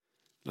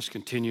Let's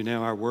continue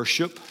now our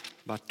worship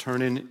by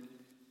turning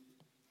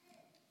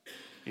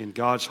in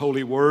God's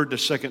holy word to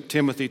 2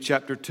 Timothy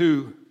chapter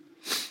 2.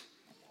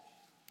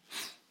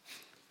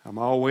 I'm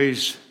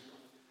always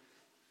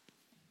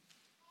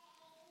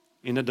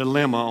in a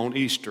dilemma on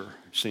Easter,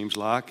 it seems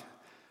like.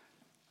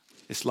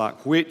 It's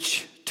like,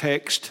 which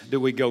text do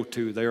we go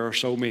to? There are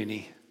so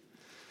many.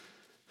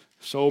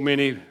 So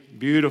many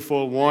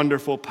beautiful,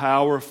 wonderful,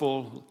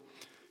 powerful,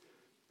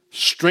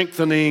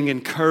 strengthening,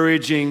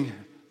 encouraging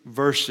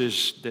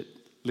verses that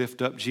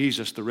lift up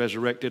Jesus, the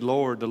resurrected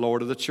Lord, the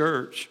Lord of the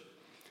church.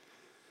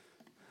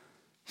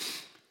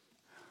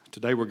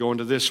 Today we're going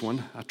to this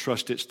one. I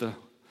trust it's the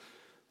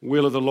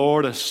will of the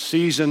Lord, a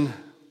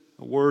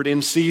word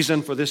in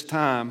season for this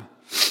time.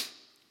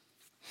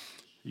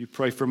 You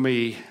pray for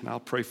me, and I'll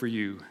pray for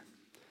you.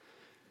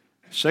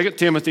 2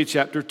 Timothy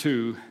chapter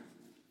 2,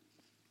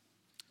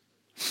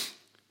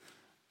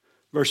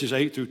 verses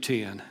 8 through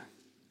 10.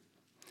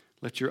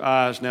 Let your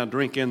eyes now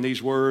drink in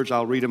these words.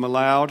 I'll read them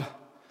aloud.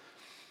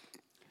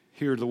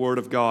 Hear the word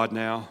of God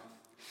now.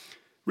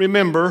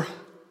 Remember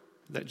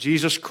that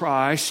Jesus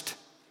Christ,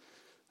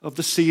 of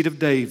the seed of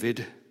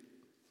David,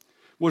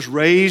 was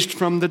raised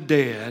from the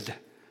dead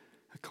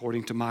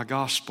according to my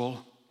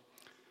gospel,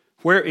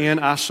 wherein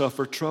I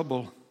suffer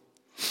trouble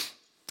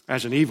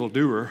as an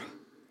evildoer,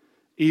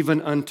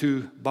 even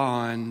unto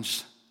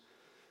bonds.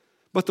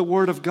 But the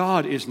word of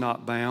God is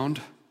not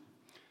bound.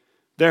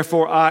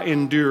 Therefore I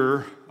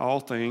endure all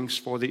things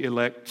for the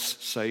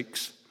elect's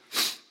sakes,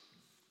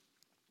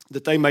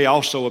 that they may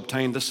also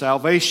obtain the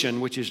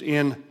salvation which is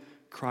in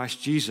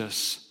Christ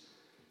Jesus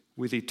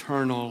with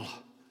eternal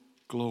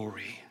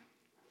glory.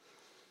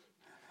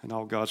 And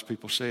all God's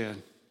people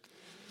said,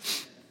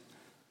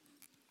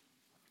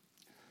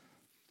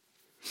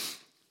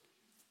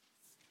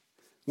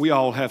 we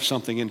all have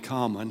something in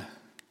common,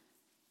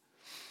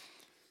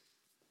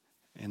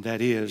 and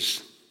that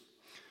is,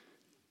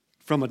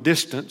 from a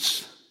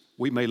distance,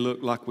 we may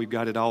look like we've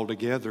got it all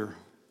together.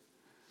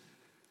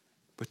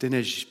 But then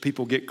as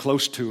people get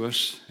close to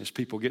us, as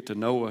people get to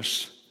know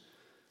us,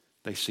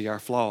 they see our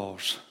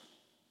flaws.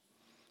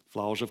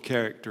 Flaws of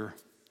character,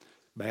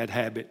 bad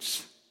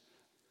habits,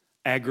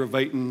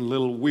 aggravating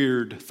little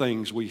weird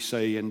things we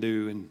say and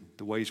do and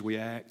the ways we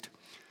act.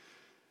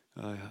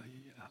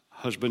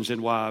 Husbands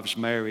and wives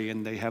marry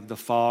and they have the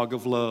fog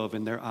of love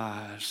in their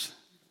eyes.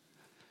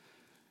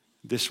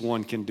 This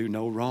one can do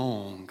no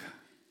wrong.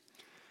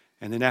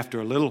 And then after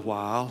a little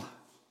while,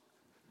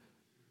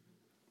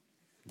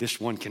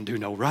 this one can do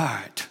no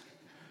right.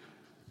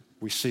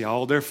 We see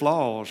all their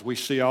flaws. We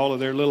see all of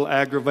their little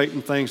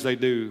aggravating things they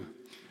do.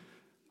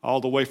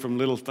 All the way from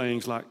little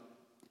things like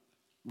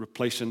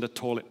replacing the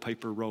toilet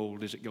paper roll.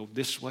 Does it go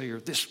this way or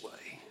this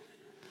way?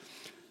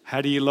 How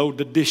do you load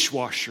the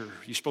dishwasher?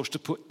 You're supposed to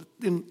put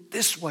them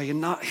this way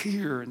and not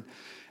here.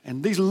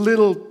 And these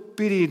little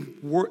bitty,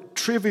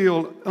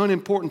 trivial,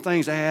 unimportant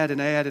things add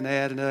and add and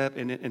add and up.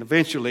 And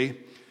eventually,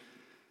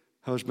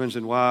 husbands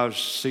and wives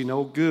see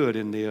no good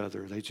in the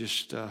other. They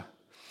just,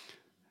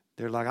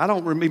 they're like, I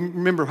don't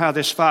remember how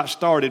this fight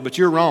started, but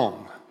you're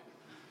wrong.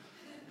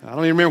 I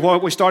don't even remember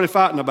what we started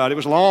fighting about. It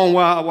was a long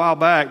while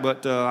back,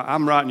 but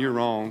I'm right and you're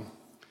wrong.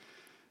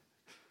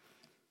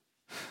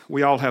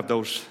 We all have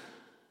those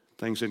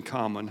things in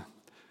common.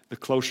 The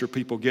closer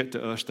people get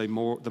to us, the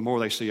more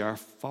they see our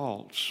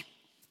faults.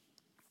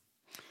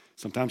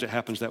 Sometimes it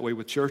happens that way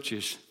with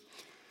churches.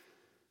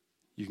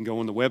 You can go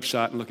on the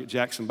website and look at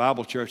Jackson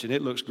Bible Church, and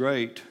it looks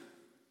great.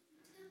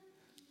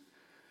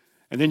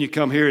 And then you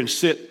come here and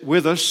sit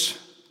with us,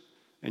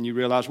 and you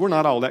realize we're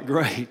not all that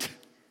great.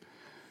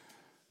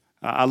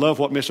 I love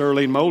what Miss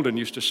Earlene Molden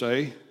used to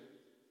say,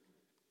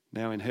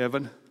 now in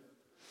heaven.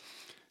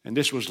 And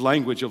this was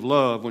language of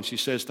love when she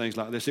says things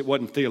like this. It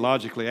wasn't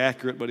theologically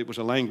accurate, but it was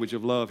a language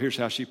of love. Here's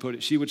how she put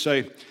it. She would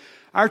say,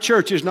 our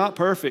church is not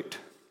perfect,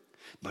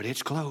 but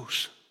it's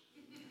close.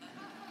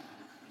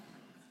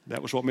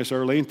 That was what Miss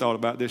Earlene thought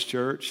about this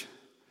church.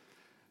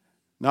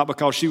 Not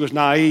because she was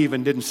naive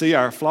and didn't see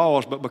our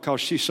flaws, but because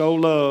she so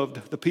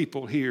loved the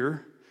people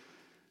here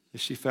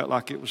that she felt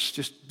like it was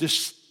just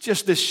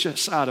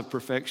this side of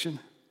perfection.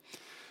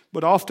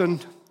 But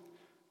often,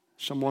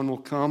 someone will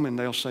come and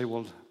they'll say,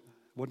 well,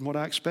 wasn't what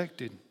I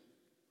expected.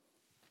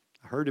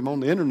 I heard him on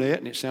the internet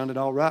and it sounded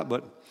all right,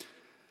 but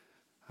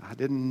I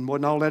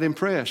wasn't all that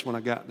impressed when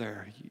I got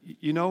there.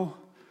 You know,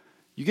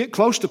 you get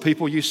close to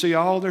people, you see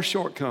all their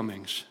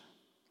shortcomings.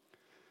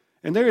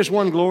 And there is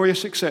one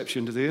glorious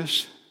exception to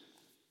this.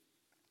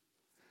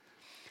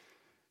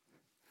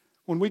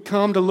 When we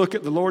come to look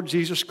at the Lord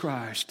Jesus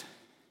Christ,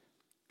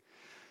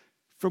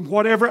 from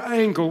whatever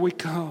angle we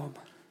come,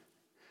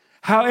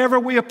 however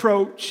we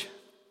approach,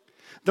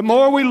 the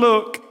more we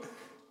look,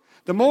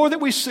 the more that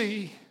we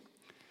see,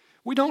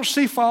 we don't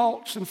see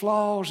faults and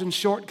flaws and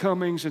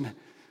shortcomings and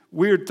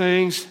weird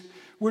things.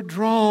 We're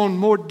drawn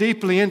more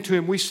deeply into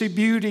Him. We see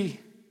beauty.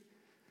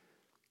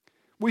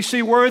 We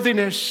see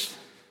worthiness.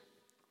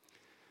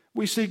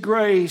 We see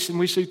grace and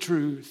we see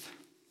truth.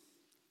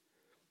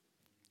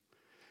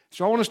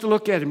 So I want us to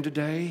look at Him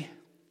today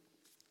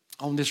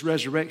on this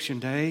resurrection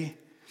day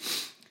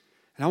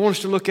And I want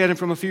us to look at him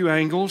from a few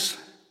angles.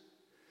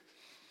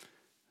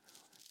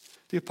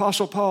 The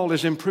Apostle Paul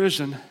is in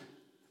prison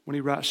when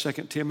he writes 2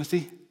 Timothy.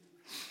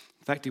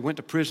 In fact, he went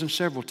to prison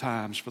several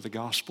times for the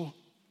gospel.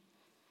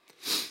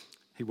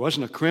 He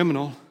wasn't a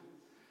criminal,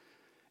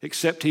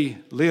 except he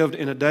lived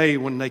in a day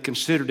when they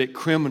considered it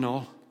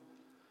criminal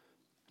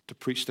to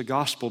preach the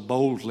gospel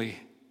boldly.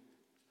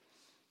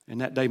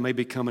 And that day may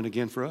be coming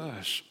again for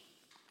us.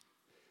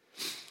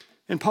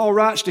 And Paul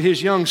writes to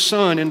his young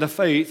son in the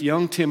faith,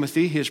 young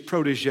Timothy, his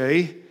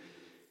protege,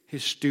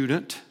 his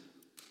student.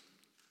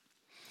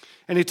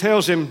 And he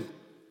tells him,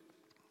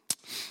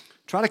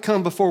 try to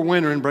come before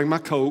winter and bring my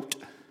coat.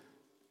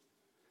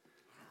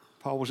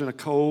 Paul was in a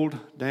cold,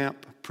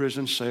 damp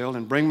prison cell.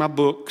 And bring my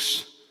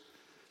books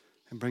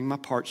and bring my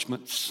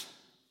parchments.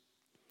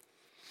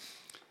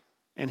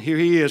 And here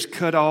he is,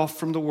 cut off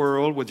from the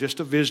world with just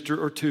a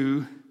visitor or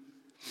two.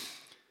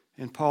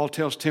 And Paul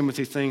tells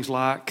Timothy things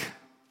like,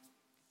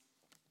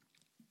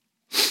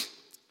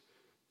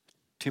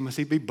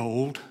 Timothy, be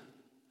bold.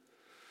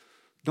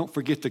 Don't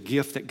forget the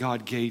gift that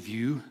God gave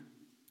you.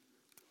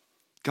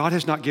 God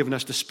has not given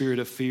us the spirit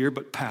of fear,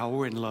 but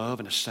power and love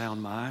and a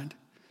sound mind.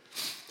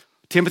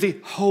 Timothy,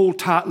 hold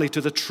tightly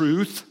to the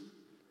truth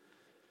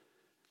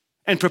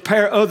and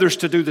prepare others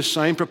to do the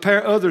same.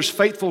 Prepare others,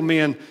 faithful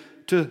men,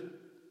 to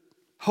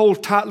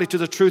hold tightly to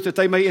the truth that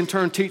they may in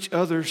turn teach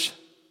others.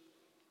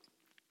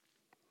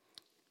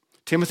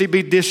 Timothy,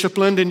 be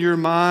disciplined in your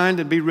mind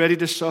and be ready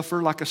to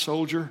suffer like a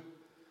soldier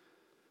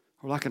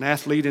or like an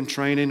athlete in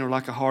training or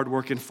like a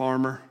hardworking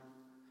farmer.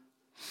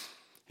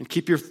 And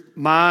keep your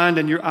mind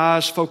and your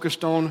eyes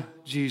focused on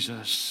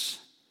Jesus.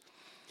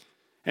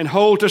 And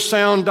hold to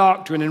sound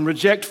doctrine and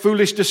reject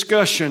foolish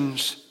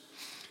discussions.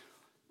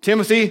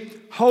 Timothy,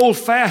 hold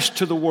fast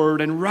to the word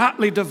and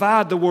rightly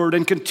divide the word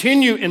and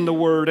continue in the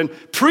word and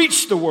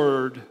preach the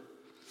word.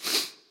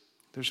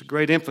 There's a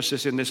great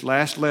emphasis in this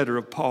last letter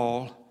of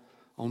Paul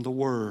on the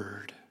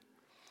word.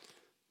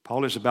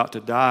 Paul is about to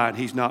die, and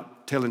he's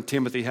not telling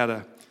Timothy how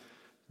to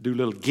do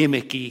little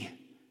gimmicky,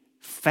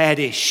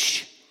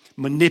 faddish,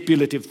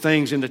 manipulative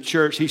things in the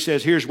church. He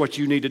says, here's what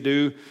you need to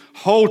do.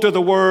 Hold to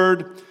the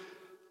word,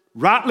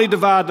 rightly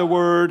divide the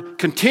word,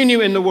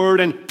 continue in the word,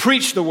 and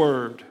preach the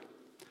word.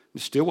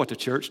 It's still what the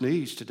church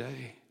needs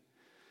today.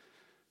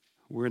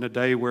 We're in a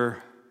day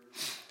where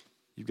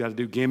you've got to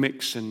do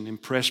gimmicks and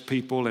impress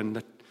people, and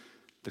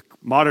the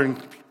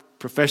modern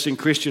professing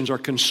Christians are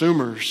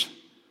consumers.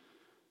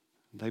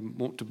 They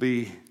want to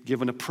be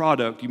given a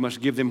product. You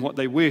must give them what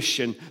they wish,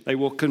 and they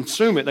will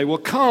consume it. They will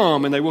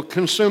come, and they will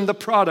consume the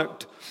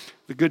product,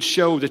 the good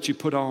show that you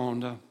put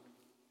on,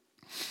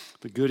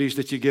 the goodies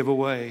that you give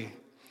away,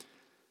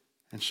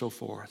 and so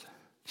forth.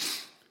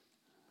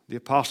 The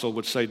apostle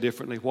would say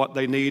differently. What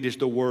they need is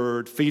the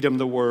word. Feed them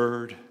the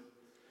word.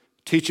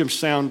 Teach them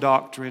sound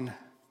doctrine.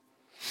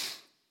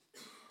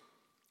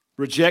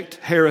 Reject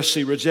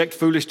heresy. Reject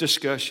foolish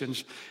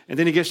discussions. And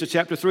then he gets to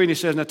chapter 3 and he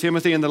says, now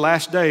Timothy, in the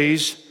last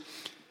days,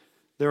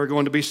 there are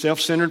going to be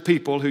self-centered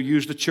people who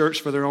use the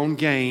church for their own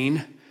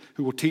gain,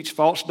 who will teach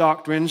false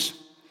doctrines.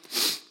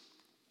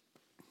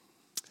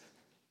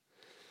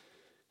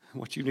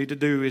 What you need to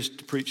do is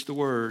to preach the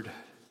word.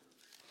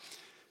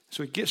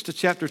 So he gets to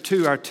chapter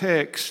 2, our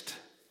text,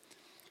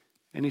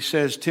 and he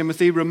says,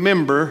 Timothy,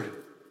 remember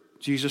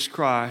Jesus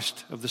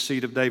Christ of the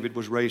seed of David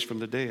was raised from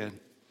the dead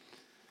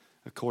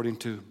according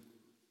to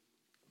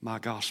my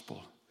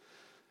gospel.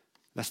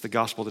 That's the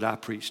gospel that I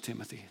preach,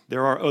 Timothy.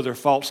 There are other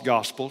false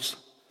gospels,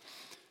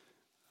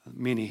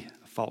 many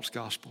false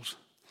gospels.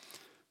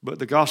 But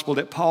the gospel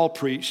that Paul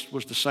preached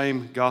was the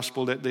same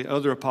gospel that the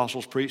other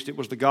apostles preached. It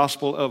was the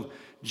gospel of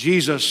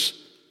Jesus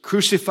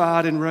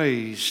crucified and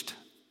raised.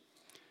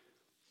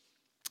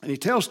 And he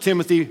tells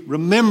Timothy,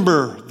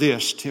 remember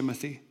this,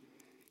 Timothy.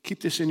 Keep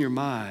this in your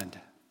mind.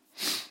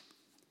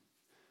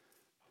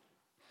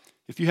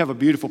 If you have a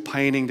beautiful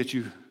painting that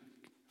you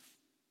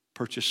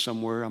purchased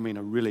somewhere, I mean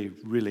a really,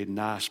 really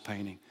nice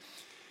painting,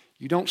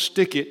 you don't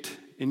stick it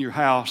in your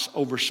house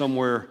over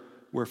somewhere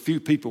where few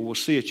people will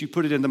see it. You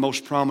put it in the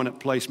most prominent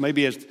place.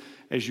 Maybe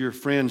as your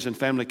friends and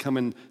family come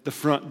in the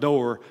front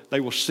door, they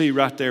will see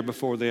right there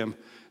before them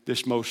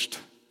this most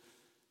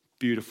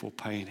beautiful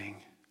painting.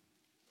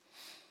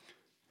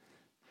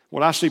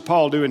 What I see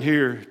Paul doing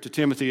here to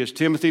Timothy is,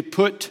 Timothy,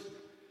 put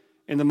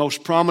in the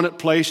most prominent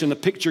place in the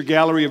picture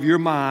gallery of your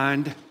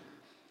mind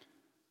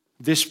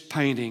this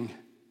painting,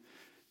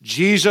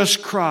 Jesus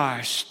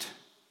Christ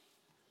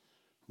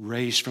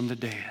raised from the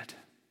dead.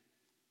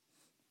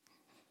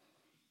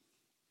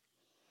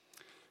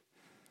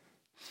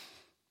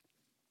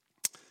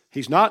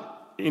 He's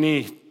not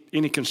any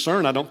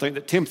concern, I don't think,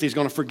 that Timothy's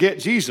going to forget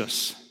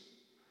Jesus.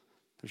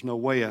 There's no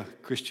way a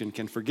Christian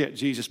can forget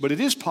Jesus. But it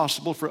is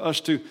possible for us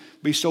to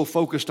be so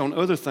focused on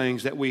other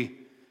things that we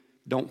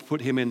don't put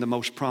him in the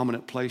most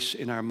prominent place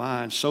in our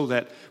minds, so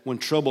that when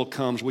trouble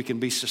comes, we can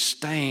be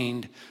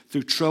sustained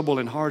through trouble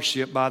and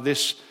hardship by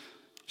this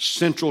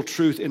central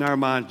truth in our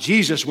mind.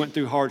 Jesus went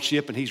through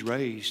hardship and he's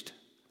raised.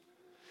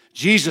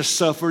 Jesus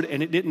suffered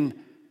and it didn't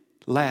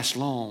last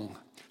long.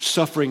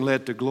 Suffering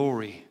led to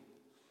glory.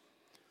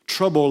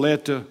 trouble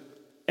led to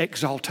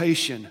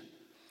exaltation.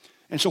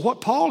 And so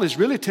what Paul is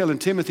really telling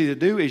Timothy to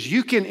do is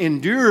you can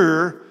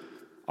endure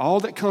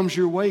all that comes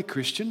your way,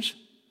 Christians,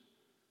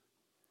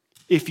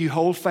 if you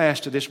hold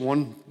fast to this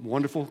one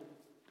wonderful,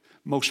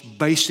 most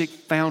basic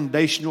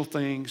foundational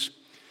things.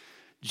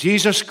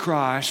 Jesus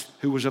Christ,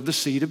 who was of the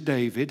seed of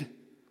David,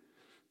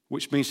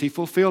 which means he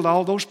fulfilled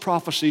all those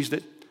prophecies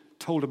that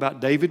told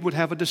about David would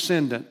have a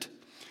descendant.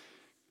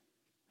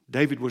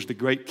 David was the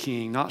great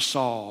king, not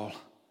Saul.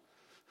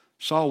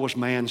 Saul was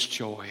man's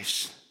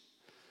choice.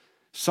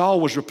 Saul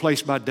was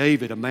replaced by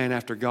David, a man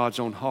after God's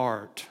own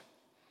heart.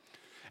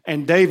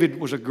 And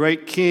David was a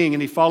great king,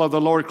 and he followed the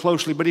Lord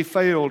closely, but he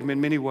failed him in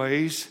many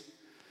ways.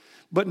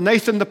 But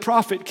Nathan the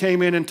prophet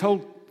came in and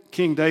told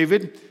King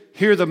David,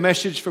 hear the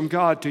message from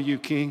God to you,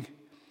 king.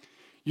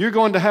 You're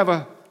going to have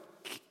a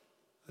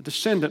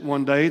descendant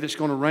one day that's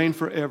going to reign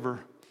forever,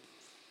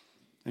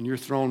 and your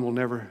throne will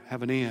never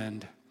have an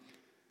end.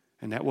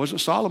 And that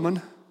wasn't Solomon,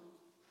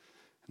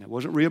 and that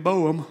wasn't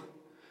Rehoboam.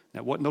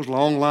 That wasn't those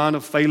long line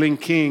of failing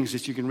kings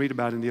that you can read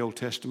about in the Old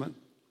Testament.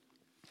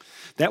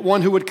 That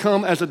one who would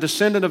come as a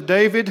descendant of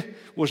David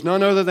was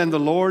none other than the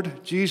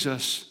Lord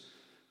Jesus,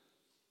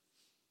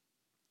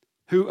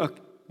 who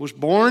was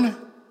born,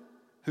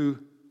 who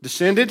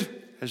descended,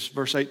 as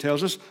verse 8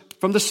 tells us,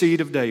 from the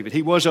seed of David.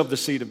 He was of the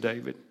seed of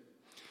David.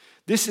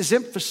 This is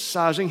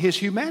emphasizing his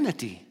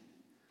humanity.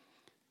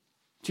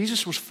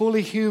 Jesus was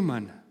fully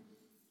human.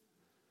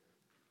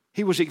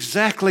 He was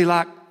exactly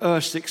like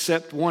us,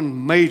 except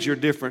one major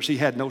difference. He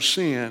had no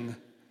sin.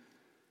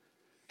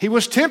 He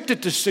was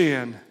tempted to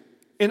sin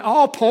in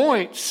all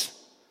points,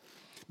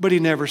 but he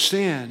never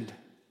sinned.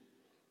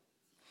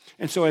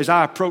 And so as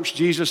I approach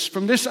Jesus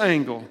from this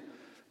angle,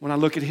 when I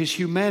look at his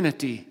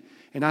humanity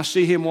and I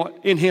see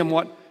in him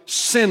what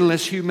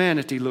sinless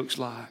humanity looks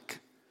like,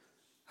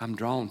 I'm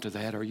drawn to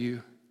that. Are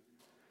you?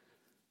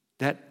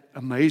 That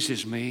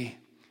amazes me.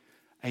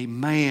 A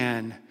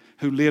man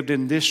who lived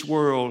in this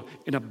world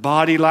in a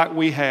body like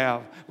we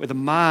have, with a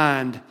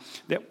mind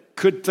that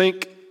could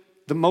think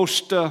the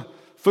most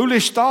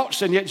foolish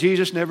thoughts, and yet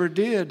Jesus never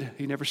did.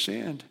 He never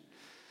sinned.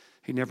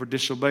 He never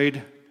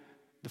disobeyed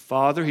the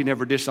Father. He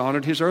never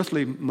dishonored his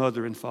earthly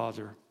mother and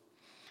father.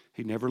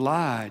 He never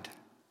lied.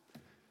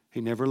 He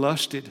never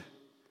lusted.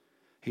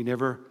 He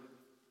never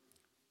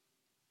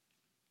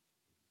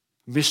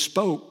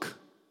misspoke.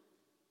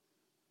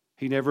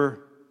 He never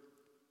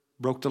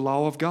broke the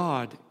law of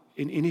God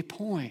in any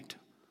point.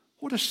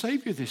 What a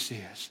Savior this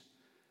is.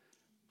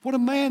 What a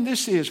man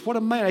this is. What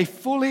a man. A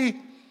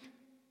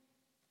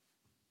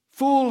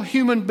full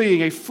human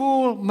being. A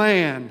full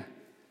man.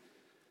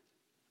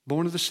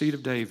 Born of the seed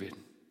of David.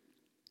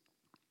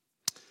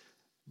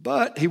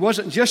 But he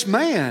wasn't just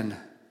man.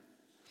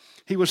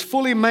 He was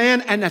fully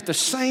man and at the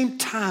same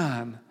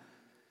time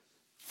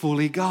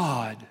fully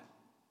God.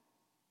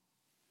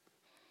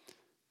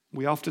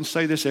 We often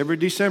say this every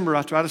December.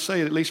 I try to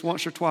say it at least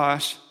once or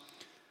twice.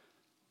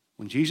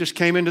 When Jesus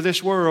came into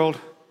this world,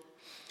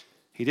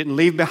 he didn't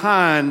leave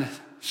behind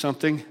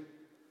something.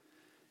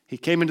 He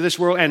came into this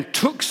world and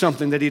took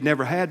something that he'd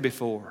never had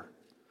before.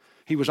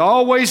 He was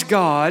always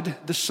God,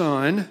 the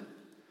Son.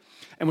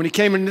 And when he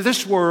came into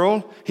this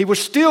world, he was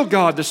still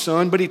God, the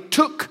Son, but he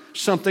took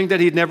something that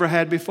he'd never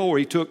had before.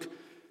 He took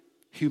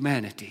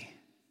humanity.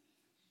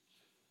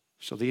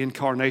 So the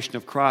incarnation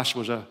of Christ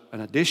was an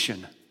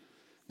addition,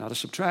 not a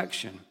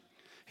subtraction.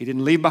 He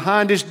didn't leave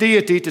behind his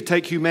deity to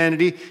take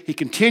humanity. He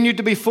continued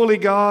to be fully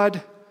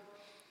God.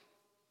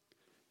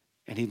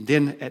 And he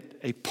then at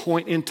a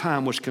point in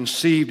time was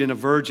conceived in a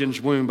virgin's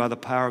womb by the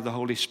power of the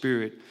Holy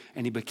Spirit.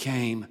 And he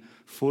became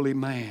fully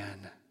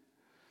man.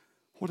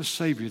 What a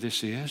Savior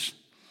this is.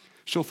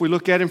 So if we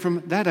look at him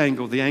from that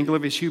angle, the angle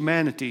of his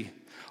humanity,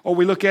 or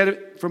we look at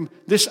it from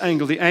this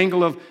angle, the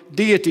angle of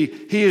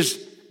deity, he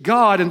is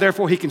God and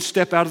therefore he can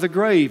step out of the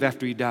grave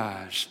after he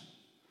dies.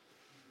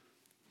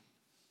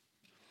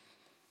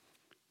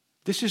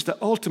 This is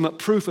the ultimate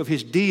proof of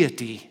his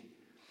deity,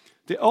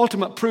 the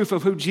ultimate proof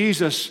of who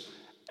Jesus,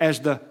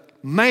 as the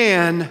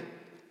man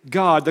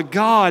God, the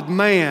God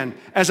man,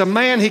 as a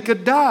man he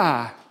could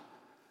die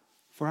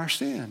for our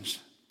sins.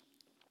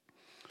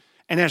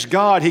 And as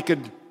God, he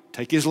could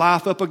take his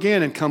life up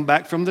again and come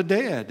back from the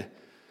dead.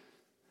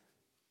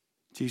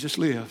 Jesus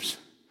lives.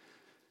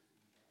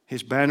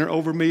 His banner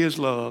over me is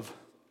love.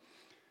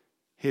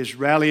 His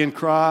rallying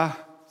cry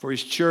for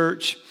his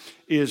church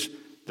is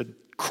the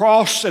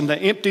cross and the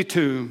empty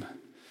tomb.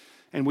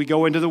 And we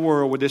go into the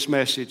world with this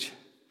message.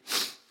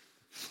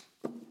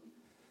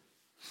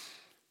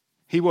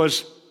 He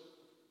was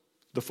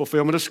the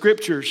fulfillment of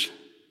Scriptures.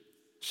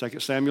 2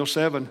 Samuel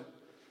 7,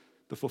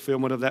 the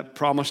fulfillment of that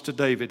promise to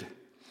David.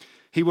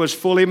 He was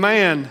fully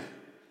man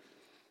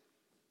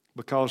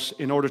because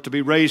in order to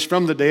be raised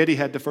from the dead, he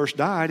had to first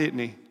die, didn't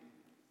he?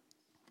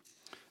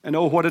 And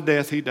oh, what a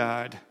death he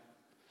died.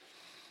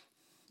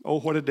 Oh,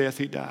 what a death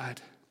he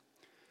died.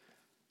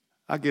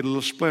 I get a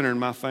little splinter in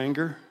my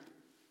finger,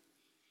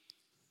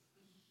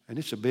 and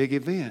it's a big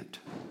event.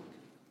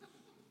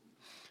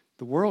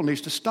 The world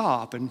needs to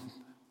stop and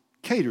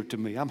cater to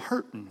me. I'm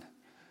hurting.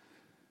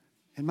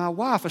 And my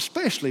wife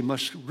especially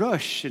must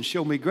rush and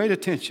show me great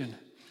attention.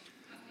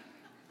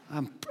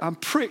 I'm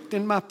pricked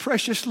in my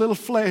precious little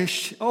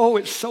flesh. Oh,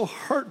 it's so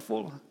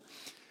hurtful.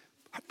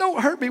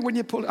 Don't hurt me when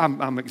you pull.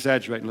 I'm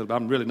exaggerating a little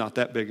bit. I'm really not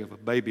that big of a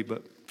baby,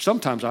 but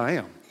sometimes I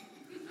am.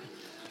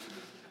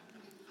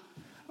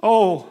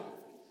 Oh,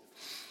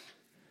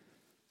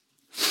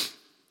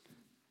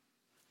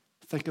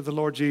 think of the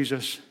Lord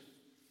Jesus,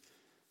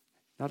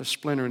 not a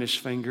splinter in his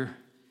finger,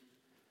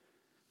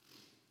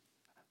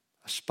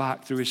 a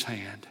spike through his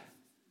hand,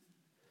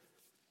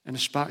 and a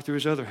spike through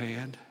his other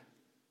hand,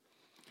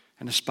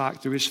 and a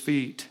spike through his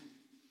feet,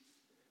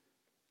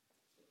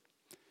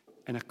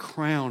 and a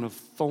crown of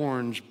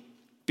thorns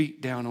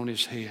beat down on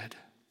his head.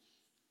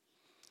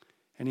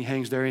 And he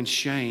hangs there in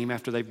shame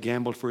after they've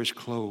gambled for his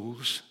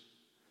clothes.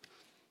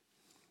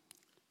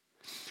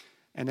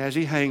 And as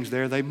he hangs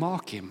there, they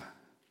mock him.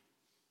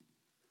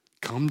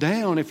 Come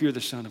down if you're the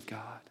Son of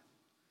God.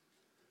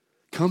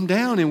 Come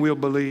down and we'll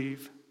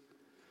believe.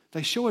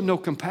 They show him no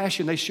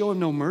compassion. They show him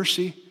no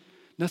mercy.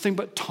 Nothing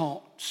but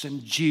taunts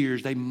and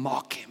jeers. They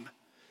mock him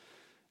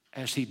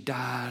as he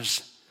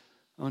dies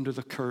under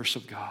the curse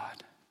of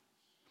God.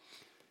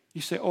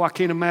 You say, oh, I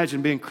can't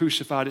imagine being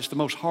crucified. It's the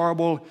most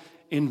horrible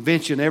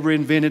invention ever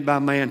invented by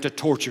man to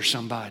torture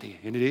somebody.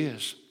 And it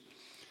is.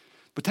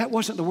 But that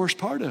wasn't the worst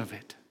part of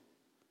it.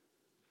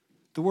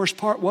 The worst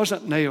part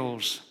wasn't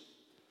nails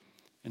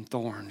and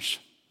thorns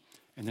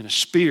and then a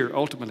spear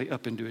ultimately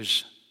up into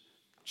his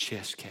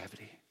chest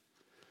cavity.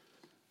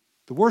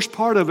 The worst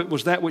part of it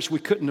was that which we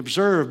couldn't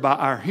observe by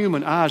our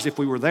human eyes if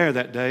we were there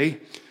that day.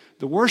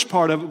 The worst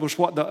part of it was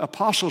what the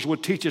apostles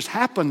would teach us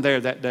happened there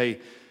that day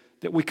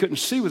that we couldn't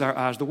see with our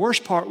eyes. The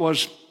worst part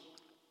was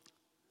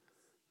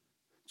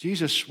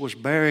Jesus was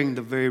bearing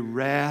the very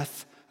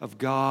wrath of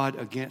God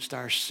against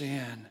our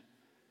sin.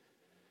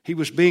 He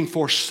was being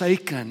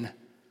forsaken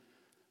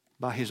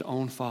by his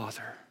own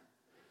Father.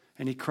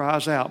 And he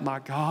cries out, my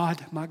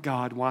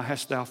God, why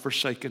hast thou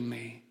forsaken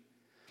me?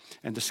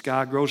 And the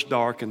sky grows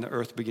dark and the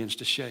earth begins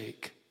to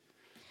shake.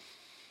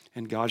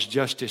 And God's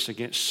justice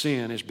against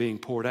sin is being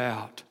poured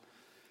out.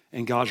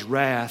 And God's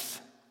wrath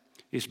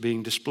is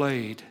being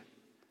displayed.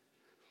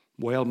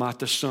 Well might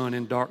the sun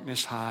in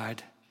darkness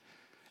hide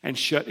and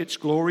shut its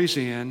glories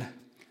in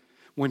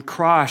when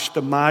Christ,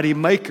 the mighty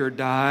Maker,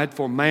 died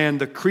for man,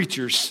 the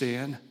creature's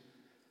sin.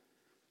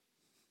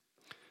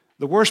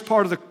 The worst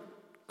part of the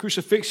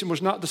crucifixion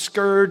was not the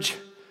scourge,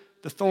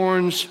 the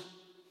thorns,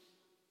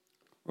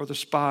 or the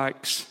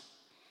spikes.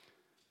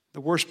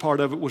 The worst part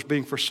of it was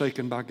being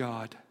forsaken by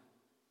God.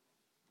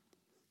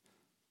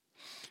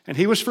 And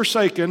he was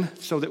forsaken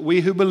so that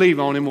we who believe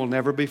on him will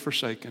never be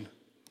forsaken.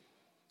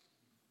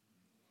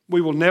 We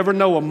will never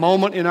know a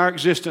moment in our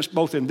existence,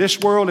 both in this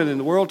world and in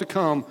the world to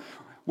come,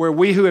 where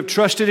we who have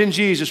trusted in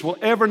Jesus will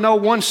ever know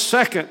 1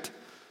 second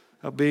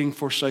of being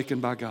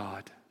forsaken by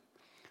God.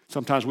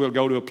 Sometimes we'll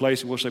go to a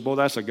place and we'll say, boy,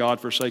 that's a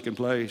God-forsaken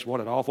place.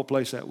 What an awful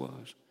place that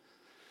was.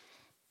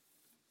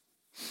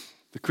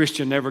 The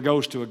Christian never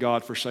goes to a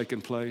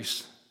God-forsaken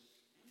place.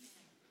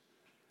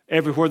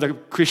 Everywhere the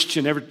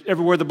Christian,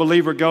 everywhere the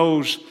believer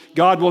goes,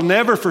 God will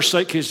never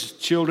forsake his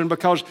children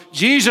because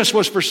Jesus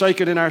was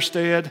forsaken in our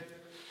stead.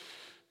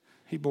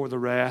 He bore the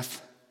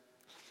wrath.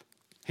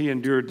 He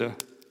endured the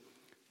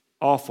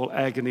awful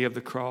agony of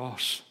the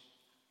cross.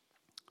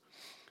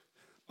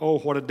 Oh,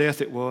 what a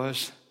death it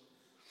was.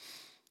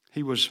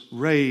 He was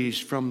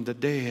raised from the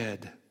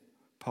dead,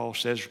 Paul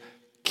says.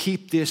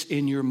 Keep this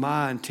in your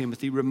mind,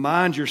 Timothy.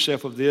 Remind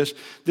yourself of this.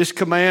 This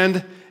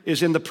command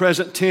is in the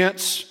present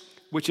tense,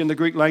 which in the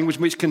Greek language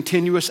means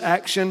continuous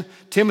action.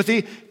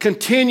 Timothy,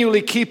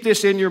 continually keep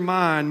this in your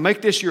mind.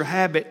 Make this your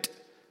habit.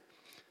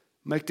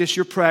 Make this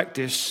your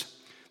practice,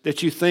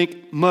 that you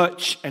think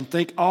much and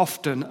think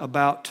often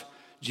about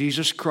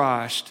Jesus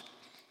Christ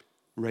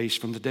raised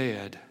from the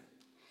dead.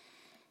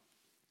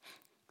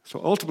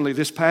 So ultimately,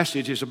 this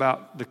passage is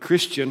about the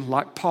Christian,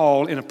 like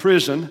Paul, in a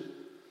prison,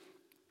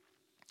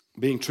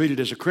 being treated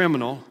as a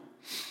criminal,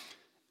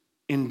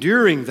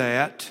 enduring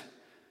that.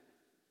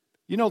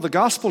 You know, the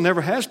gospel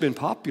never has been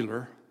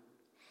popular.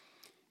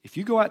 If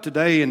you go out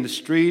today in the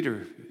street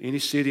or any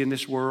city in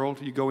this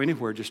world, you go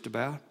anywhere just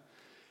about,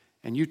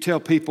 and you tell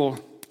people,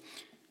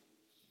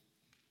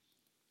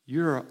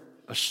 you're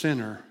a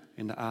sinner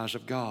in the eyes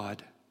of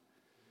God,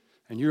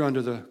 and you're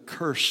under the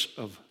curse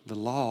of the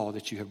law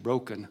that you have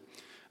broken,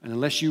 and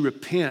unless you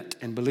repent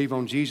and believe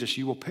on Jesus,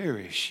 you will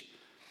perish.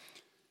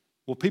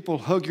 Will people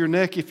hug your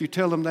neck if you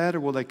tell them that, or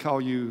will they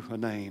call you a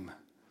name?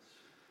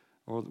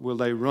 Or will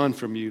they run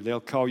from you? They'll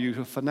call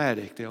you a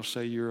fanatic. They'll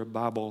say you're a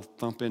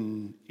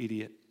Bible-thumping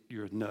idiot.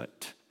 You're a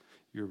nut.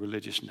 You're a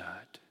religious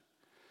nut.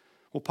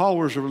 Well, Paul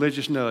was a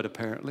religious nut,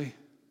 apparently.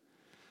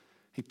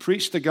 He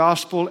preached the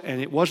gospel,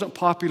 and it wasn't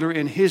popular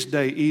in his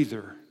day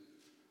either,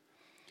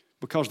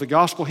 because the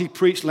gospel he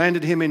preached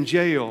landed him in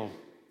jail.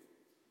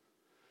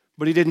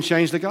 But he didn't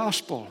change the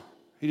gospel.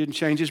 He didn't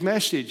change his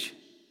message.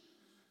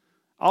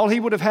 All he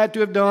would have had to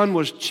have done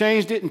was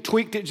changed it and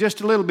tweaked it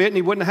just a little bit, and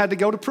he wouldn't have had to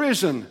go to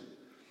prison.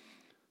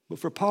 But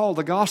for Paul,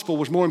 the gospel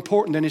was more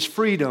important than his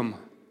freedom.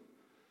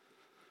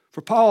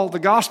 For Paul, the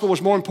gospel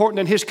was more important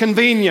than his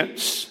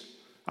convenience.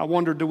 I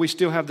wonder, do we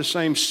still have the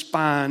same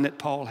spine that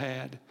Paul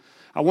had?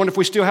 I wonder if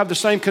we still have the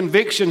same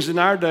convictions in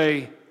our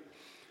day,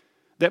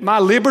 that my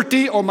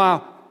liberty or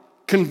my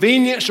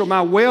convenience or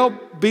my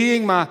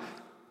well-being, my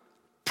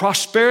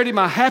prosperity,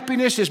 my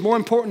happiness is more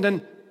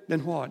important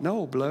than what?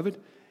 No, beloved.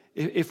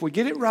 If we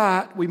get it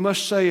right, we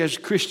must say as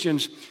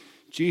Christians,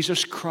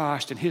 Jesus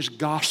Christ and his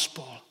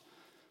gospel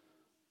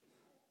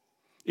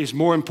is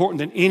more important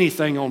than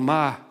anything on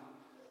my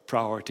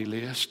priority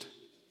list.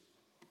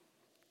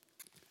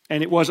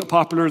 And it wasn't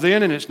popular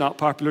then, and it's not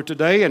popular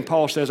today. And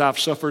Paul says, I've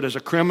suffered as a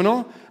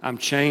criminal. I'm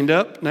chained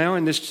up now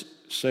in this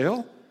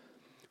cell.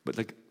 But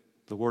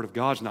the word of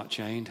God's not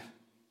chained.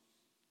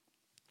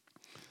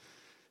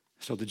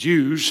 So the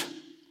Jews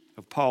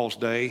of Paul's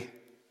day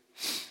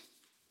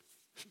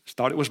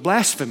thought it was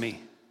blasphemy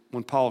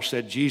when Paul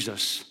said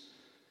Jesus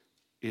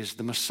is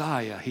the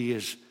Messiah. He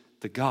is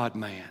the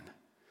God-man.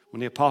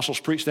 When the apostles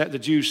preached that, the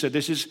Jews said,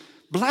 this is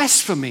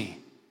blasphemy.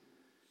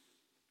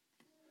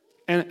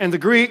 And the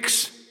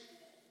Greeks,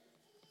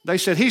 they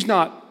said, he's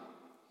not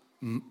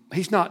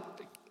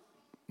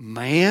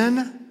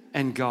man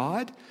and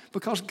God,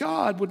 because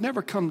God would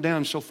never come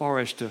down so far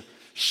as to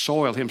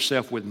soil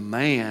himself with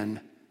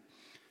man.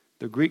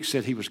 The Greeks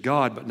said he was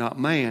God but not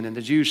man, and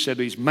the Jews said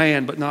he's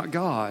man but not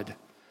God.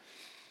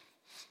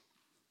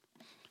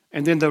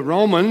 And then the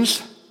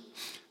Romans,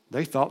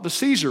 they thought the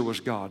Caesar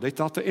was God. They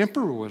thought the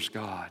emperor was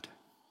God.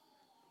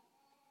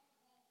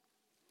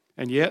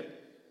 And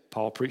yet,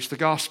 Paul preached the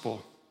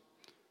gospel.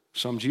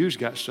 Some Jews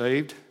got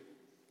saved.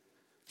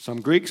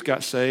 Some Greeks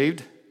got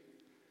saved.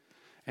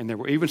 And there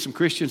were even some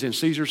Christians in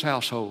Caesar's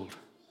household.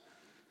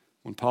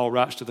 When Paul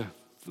writes to the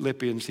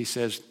Philippians, he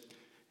says,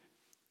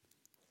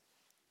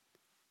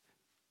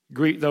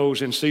 greet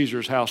those in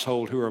Caesar's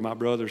household who are my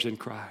brothers in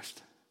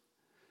Christ.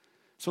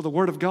 So the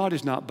word of God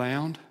is not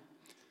bound.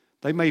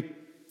 They may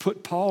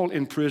put Paul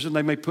in prison.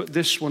 They may put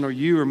this one or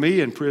you or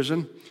me in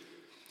prison.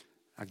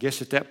 I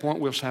guess at that point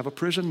we'll have a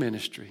prison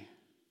ministry.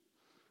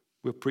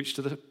 We'll preach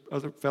to the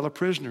other fellow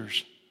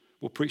prisoners.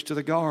 We'll preach to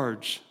the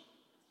guards.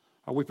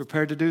 Are we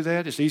prepared to do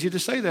that? It's easy to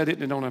say that,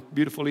 isn't it, on a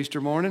beautiful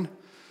Easter morning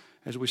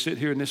as we sit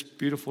here in this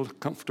beautiful,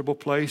 comfortable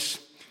place.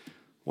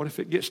 What if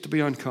it gets to be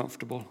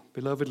uncomfortable?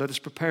 Beloved, let us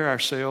prepare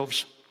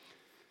ourselves.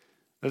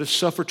 Let us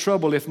suffer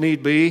trouble if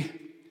need be.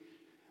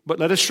 But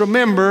let us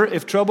remember,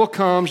 if trouble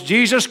comes,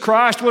 Jesus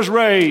Christ was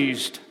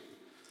raised.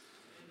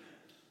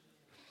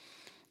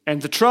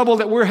 And the trouble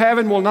that we're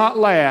having will not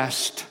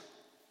last.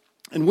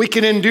 And we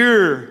can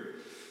endure,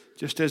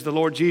 just as the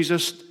Lord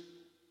Jesus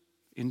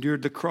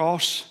endured the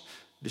cross,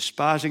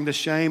 despising the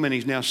shame, and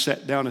he's now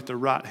sat down at the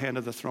right hand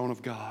of the throne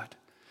of God.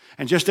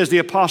 And just as the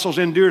apostles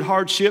endured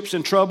hardships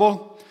and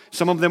trouble,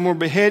 some of them were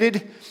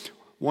beheaded.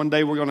 One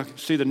day we're going to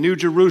see the New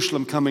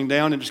Jerusalem coming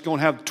down, and it's going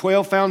to have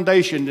 12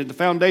 foundations, and the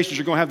foundations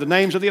are going to have the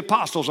names of the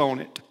apostles on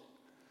it.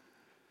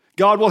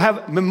 God will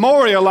have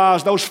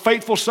memorialized those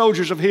faithful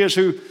soldiers of his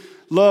who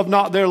loved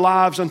not their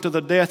lives unto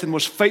the death and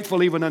was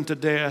faithful even unto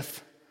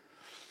death.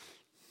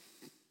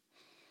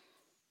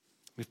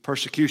 If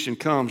persecution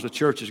comes, the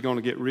church is going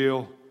to get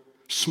real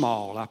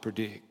small, I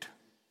predict.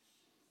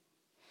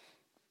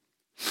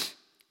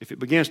 If it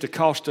begins to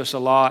cost us a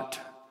lot,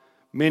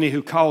 many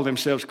who call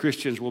themselves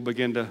Christians will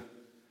begin to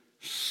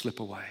slip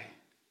away.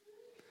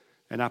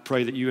 And I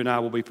pray that you and I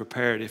will be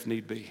prepared if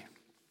need be.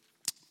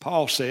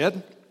 Paul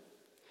said,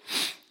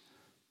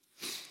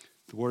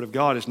 the word of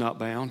God is not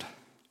bound.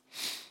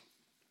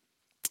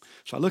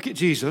 So I look at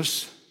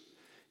Jesus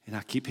and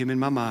I keep him in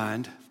my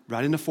mind,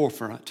 right in the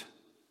forefront.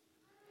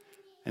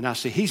 And I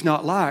see he's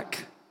not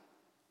like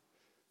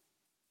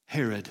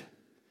Herod.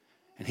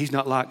 And he's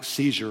not like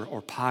Caesar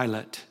or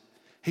Pilate.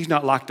 He's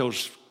not like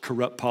those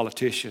corrupt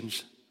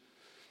politicians.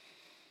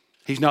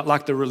 He's not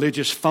like the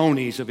religious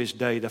phonies of his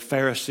day, the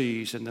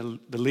Pharisees and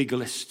the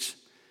legalists.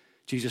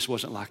 Jesus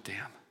wasn't like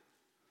them.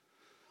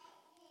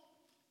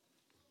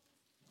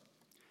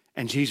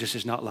 And Jesus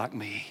is not like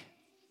me.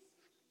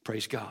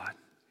 Praise God.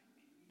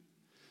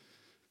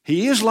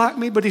 He is like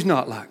me, but he's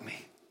not like me.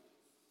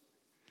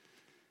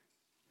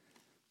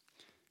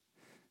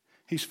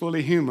 He's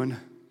fully human,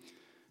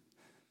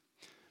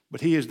 but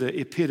he is the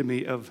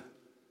epitome of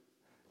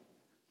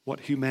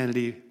what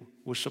humanity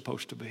was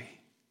supposed to be.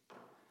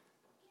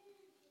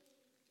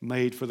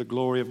 Made for the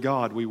glory of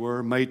God, we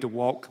were. Made to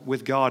walk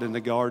with God in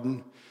the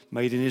garden.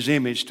 Made in his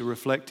image to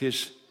reflect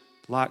his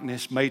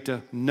likeness. Made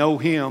to know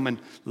him and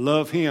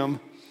love him.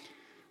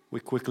 We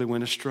quickly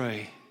went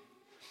astray.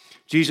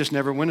 Jesus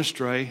never went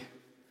astray.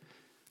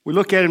 We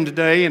look at him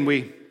today and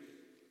we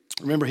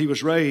remember he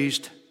was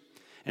raised.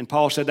 And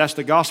Paul said, that's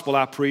the gospel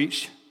I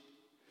preach.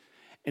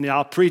 And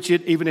I'll preach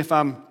it even if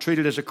I'm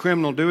treated as a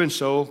criminal doing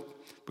so,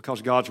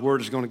 because God's word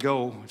is going to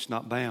go. It's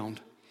not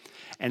bound.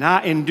 And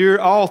I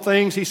endure all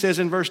things, he says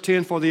in verse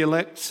 10, for the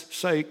elect's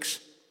sakes,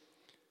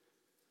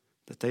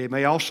 that they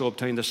may also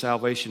obtain the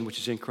salvation which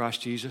is in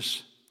Christ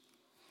Jesus.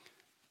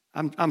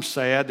 I'm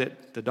sad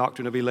that the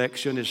doctrine of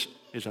election is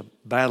a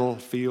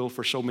battlefield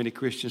for so many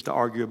Christians to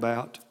argue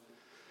about.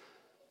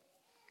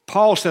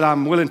 Paul said,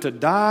 I'm willing to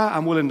die.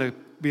 I'm willing to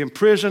be in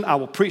prison. I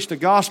will preach the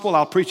gospel.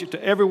 I'll preach it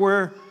to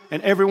everywhere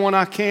and everyone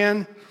I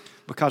can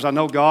because I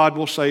know God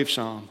will save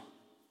some.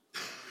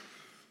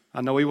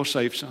 I know He will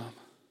save some.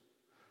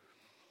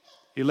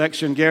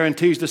 Election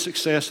guarantees the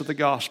success of the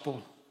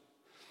gospel.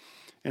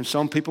 And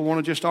some people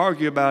want to just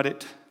argue about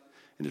it.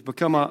 And it's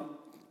become a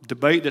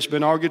debate that's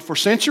been argued for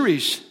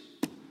centuries.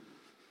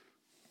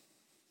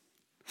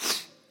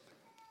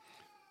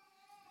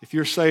 If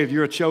you're saved,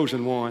 you're a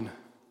chosen one.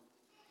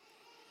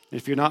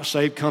 If you're not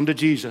saved, come to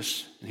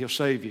Jesus and He'll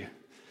save you.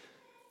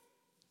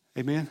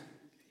 Amen?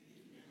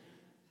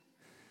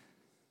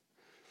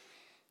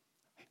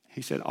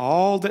 He said,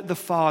 all that the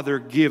Father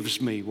gives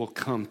me will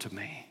come to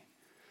me.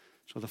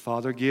 So the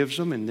Father gives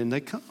them and then they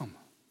come.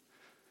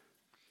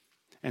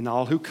 And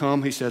all who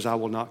come, He says, I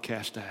will not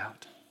cast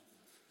out.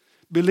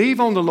 Believe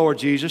on the Lord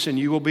Jesus and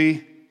you will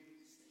be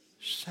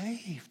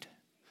saved.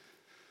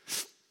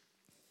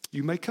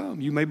 You may come,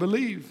 you may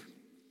believe.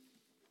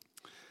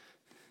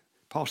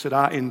 Paul said,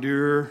 I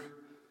endure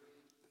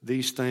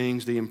these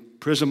things, the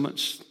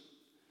imprisonments,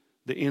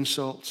 the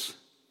insults,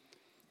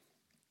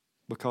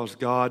 because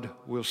God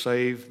will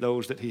save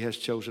those that He has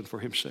chosen for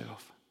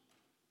Himself.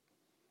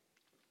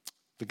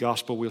 The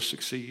gospel will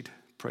succeed.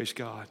 Praise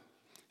God.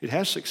 It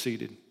has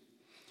succeeded.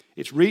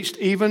 It's reached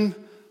even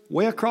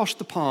way across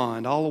the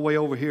pond, all the way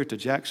over here to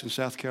Jackson,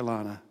 South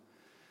Carolina.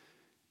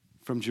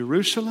 From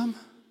Jerusalem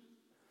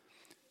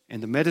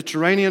and the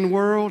Mediterranean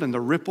world, and the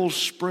ripples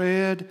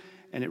spread,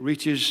 and it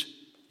reaches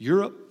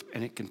Europe,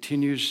 and it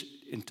continues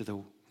into the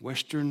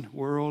Western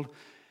world,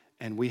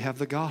 and we have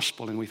the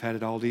gospel, and we've had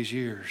it all these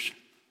years.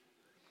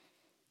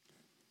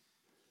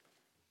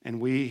 And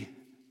we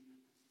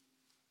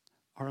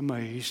are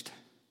amazed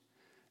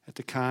at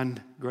the kind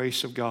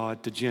grace of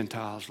God to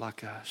Gentiles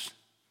like us.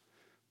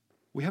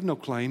 We have no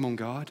claim on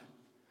God.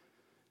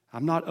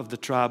 I'm not of the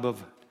tribe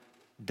of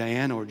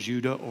Dan or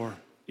Judah or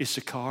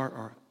Issachar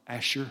or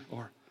Asher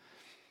or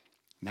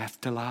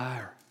Naphtali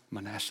or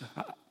Manasseh.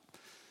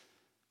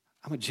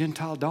 I'm a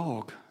Gentile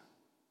dog.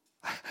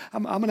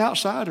 I'm an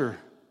outsider.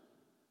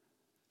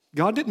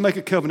 God didn't make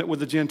a covenant with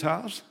the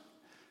Gentiles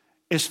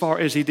as far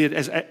as He did,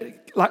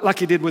 like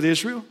He did with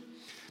Israel.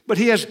 But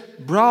He has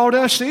brought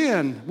us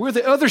in. We're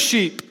the other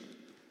sheep.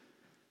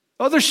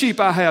 Other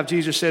sheep I have,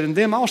 Jesus said, and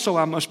them also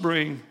I must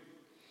bring.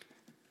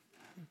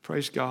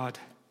 Praise God.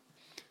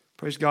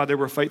 Praise God, there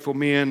were faithful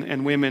men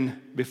and women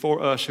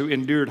before us who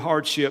endured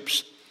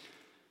hardships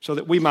so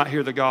that we might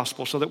hear the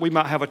gospel, so that we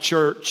might have a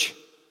church,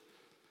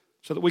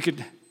 so that we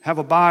could have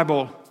a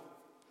Bible.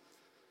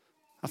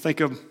 I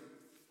think of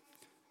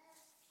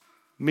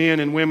men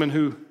and women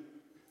who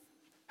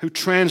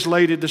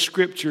translated the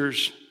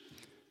scriptures,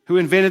 who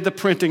invented the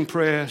printing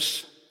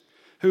press,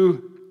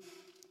 who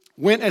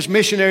went as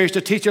missionaries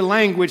to teach a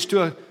language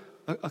to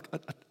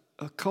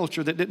a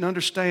culture that didn't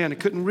understand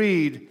and couldn't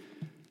read.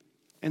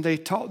 And they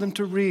taught them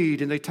to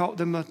read, and they taught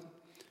them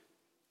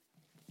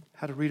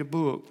how to read a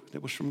book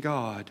that was from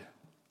God.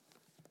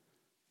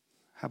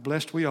 How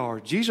blessed we are.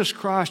 Jesus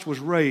Christ was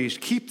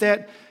raised. Keep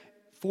that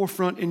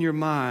forefront in your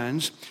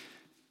minds.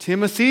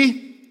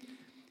 Timothy,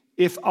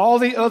 if all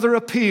the other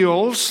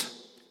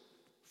appeals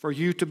for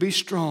you to be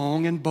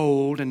strong and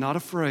bold and not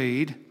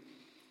afraid,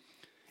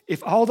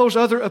 if all those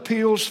other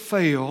appeals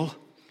fail,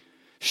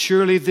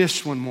 surely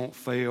this one won't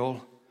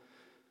fail.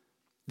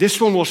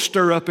 This one will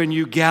stir up in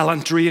you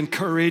gallantry and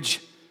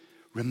courage.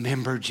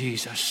 Remember,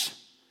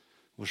 Jesus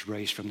was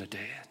raised from the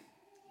dead.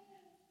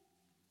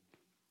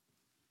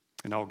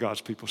 And all God's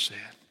people said,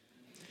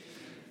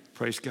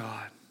 praise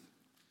God.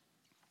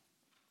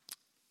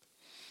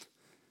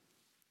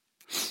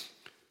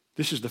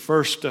 This is the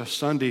first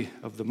Sunday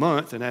of the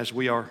month, and as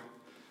we are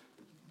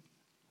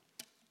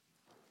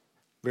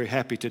very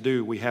happy to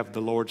do, we have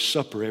the Lord's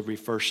Supper every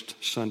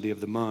first Sunday of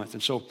the month.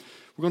 And so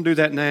we're going to do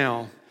that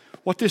now.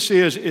 What this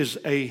is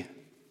a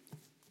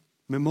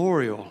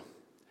memorial.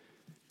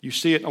 You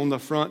see it on the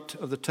front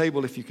of the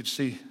table. If you could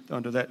see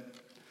under that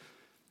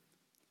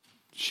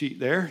sheet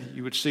there,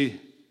 you would see,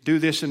 do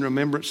this in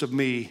remembrance of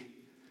me.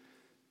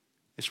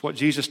 It's what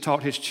Jesus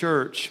taught His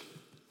church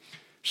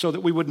so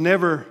that we would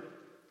never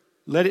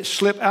let it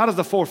slip out of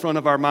the forefront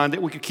of our mind,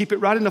 that we could keep it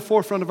right in the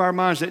forefront of our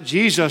minds, that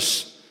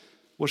Jesus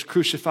was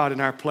crucified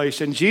in our place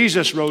and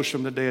Jesus rose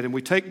from the dead. And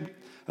we take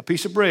a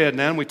piece of bread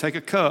now and we take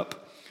a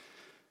cup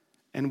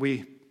and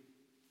we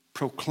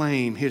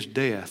proclaim His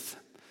death.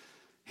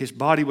 His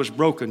body was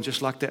broken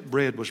just like that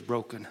bread was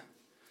broken.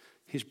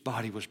 His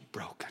body was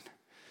broken.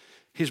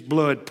 His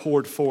blood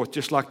poured forth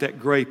just like that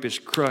grape is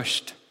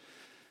crushed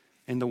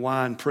in the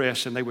wine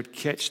press, and they would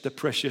catch the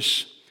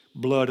precious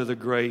blood of the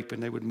grape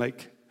and they would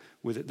make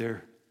with it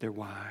their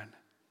wine.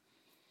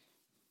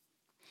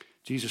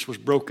 Jesus was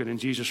broken and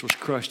Jesus was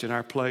crushed in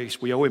our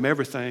place. We owe Him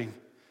everything.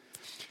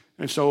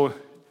 And so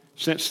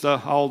since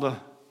all the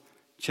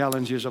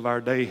challenges of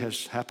our day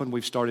has happened,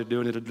 we've started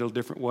doing it a little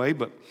different way,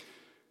 but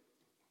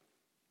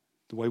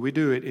the way we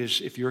do it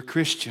is if you're a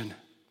Christian,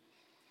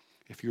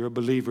 if you're a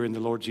believer in the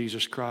Lord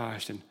Jesus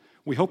Christ, and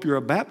we hope you're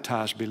a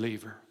baptized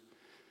believer,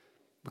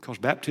 because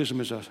baptism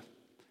is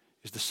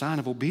is the sign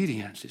of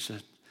obedience. It's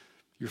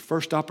your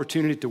first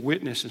opportunity to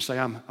witness and say,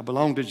 I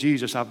belong to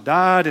Jesus. I've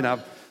died and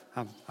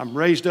I'm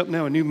raised up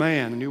now a new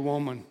man, a new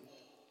woman.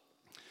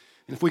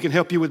 And if we can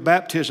help you with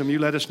baptism, you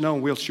let us know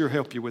and we'll sure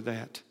help you with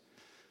that.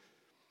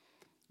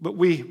 But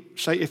we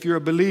say if you're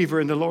a believer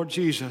in the Lord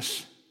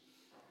Jesus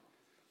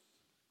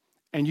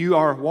and you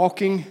are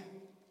walking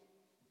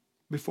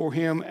before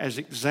Him as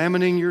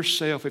examining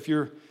yourself, if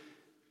you're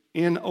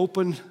in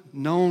open,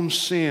 known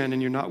sin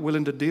and you're not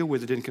willing to deal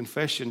with it in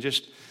confession,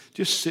 just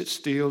sit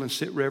still and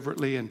sit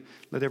reverently and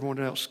let everyone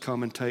else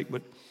come and take.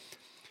 But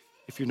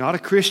if you're not a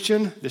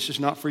Christian, this is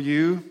not for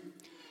you.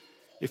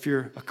 If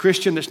you're a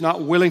Christian that's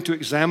not willing to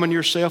examine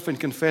yourself and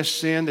confess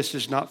sin, this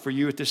is not for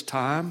you at this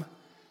time.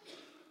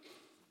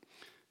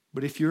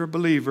 But if you're a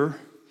believer,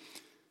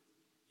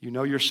 you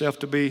know yourself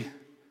to be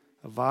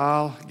a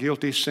vile,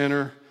 guilty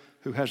sinner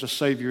who has a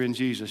Savior in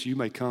Jesus, you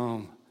may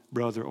come,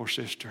 brother or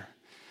sister.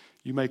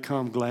 You may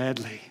come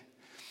gladly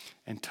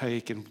and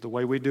take. And the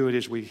way we do it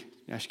is we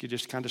ask you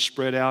just kind of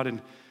spread out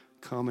and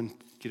come and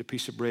get a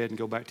piece of bread and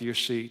go back to your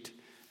seat.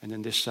 And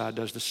then this side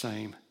does the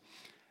same.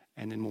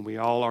 And then when we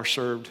all are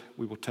served,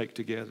 we will take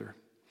together.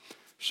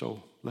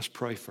 So let's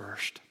pray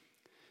first.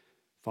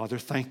 Father,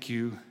 thank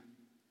you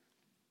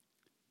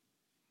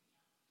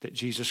that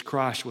Jesus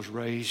Christ was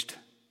raised.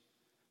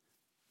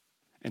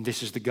 And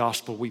this is the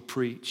gospel we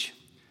preach.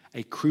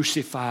 A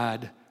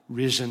crucified,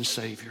 risen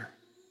Savior.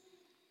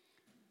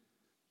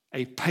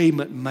 A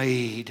payment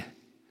made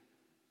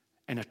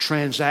and a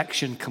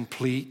transaction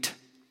complete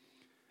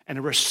and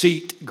a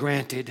receipt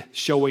granted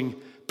showing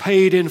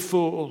paid in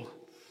full.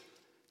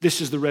 This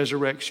is the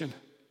resurrection.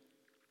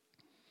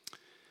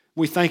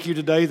 We thank you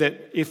today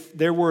that if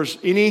there was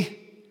any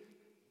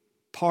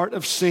part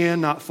of sin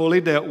not fully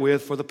dealt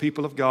with for the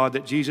people of God,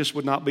 that Jesus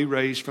would not be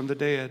raised from the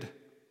dead.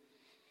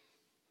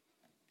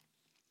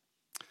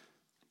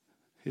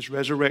 His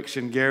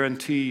resurrection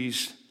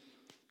guarantees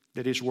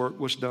that His work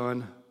was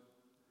done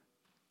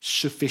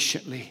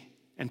sufficiently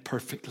and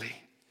perfectly.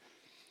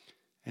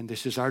 And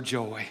this is our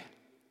joy.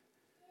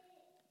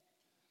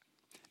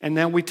 And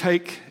now we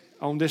take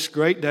on this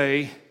great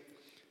day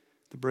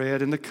the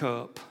bread and the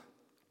cup,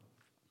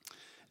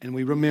 and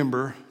we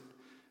remember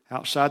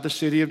outside the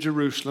city of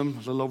Jerusalem, a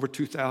little over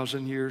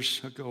 2,000 years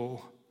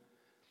ago,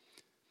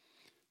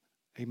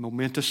 a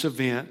momentous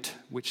event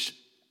which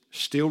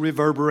still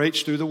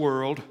reverberates through the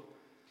world,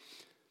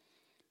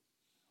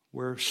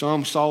 where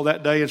some saw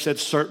that day and said,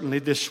 certainly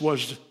this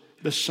was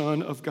the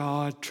Son of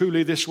God.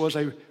 Truly this was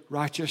a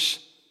righteous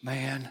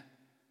man.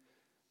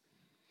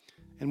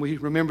 And we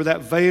remember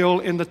that veil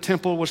in the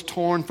temple was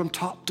torn from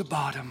top to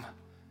bottom.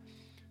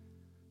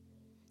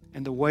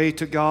 And the way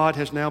to God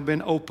has now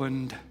been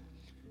opened.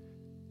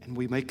 And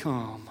we may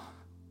come.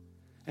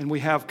 And we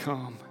have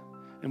come.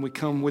 And we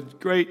come with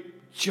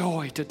great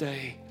joy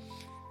today.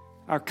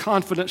 Our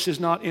confidence is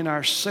not in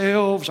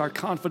ourselves. Our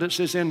confidence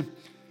is in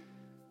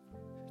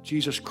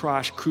Jesus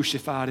Christ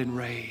crucified and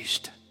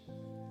raised.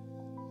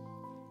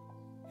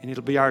 And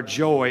it'll be our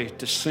joy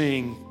to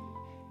sing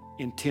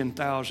in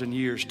 10,000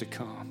 years to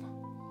come.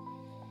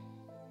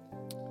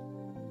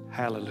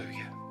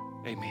 Hallelujah.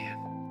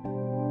 Amen.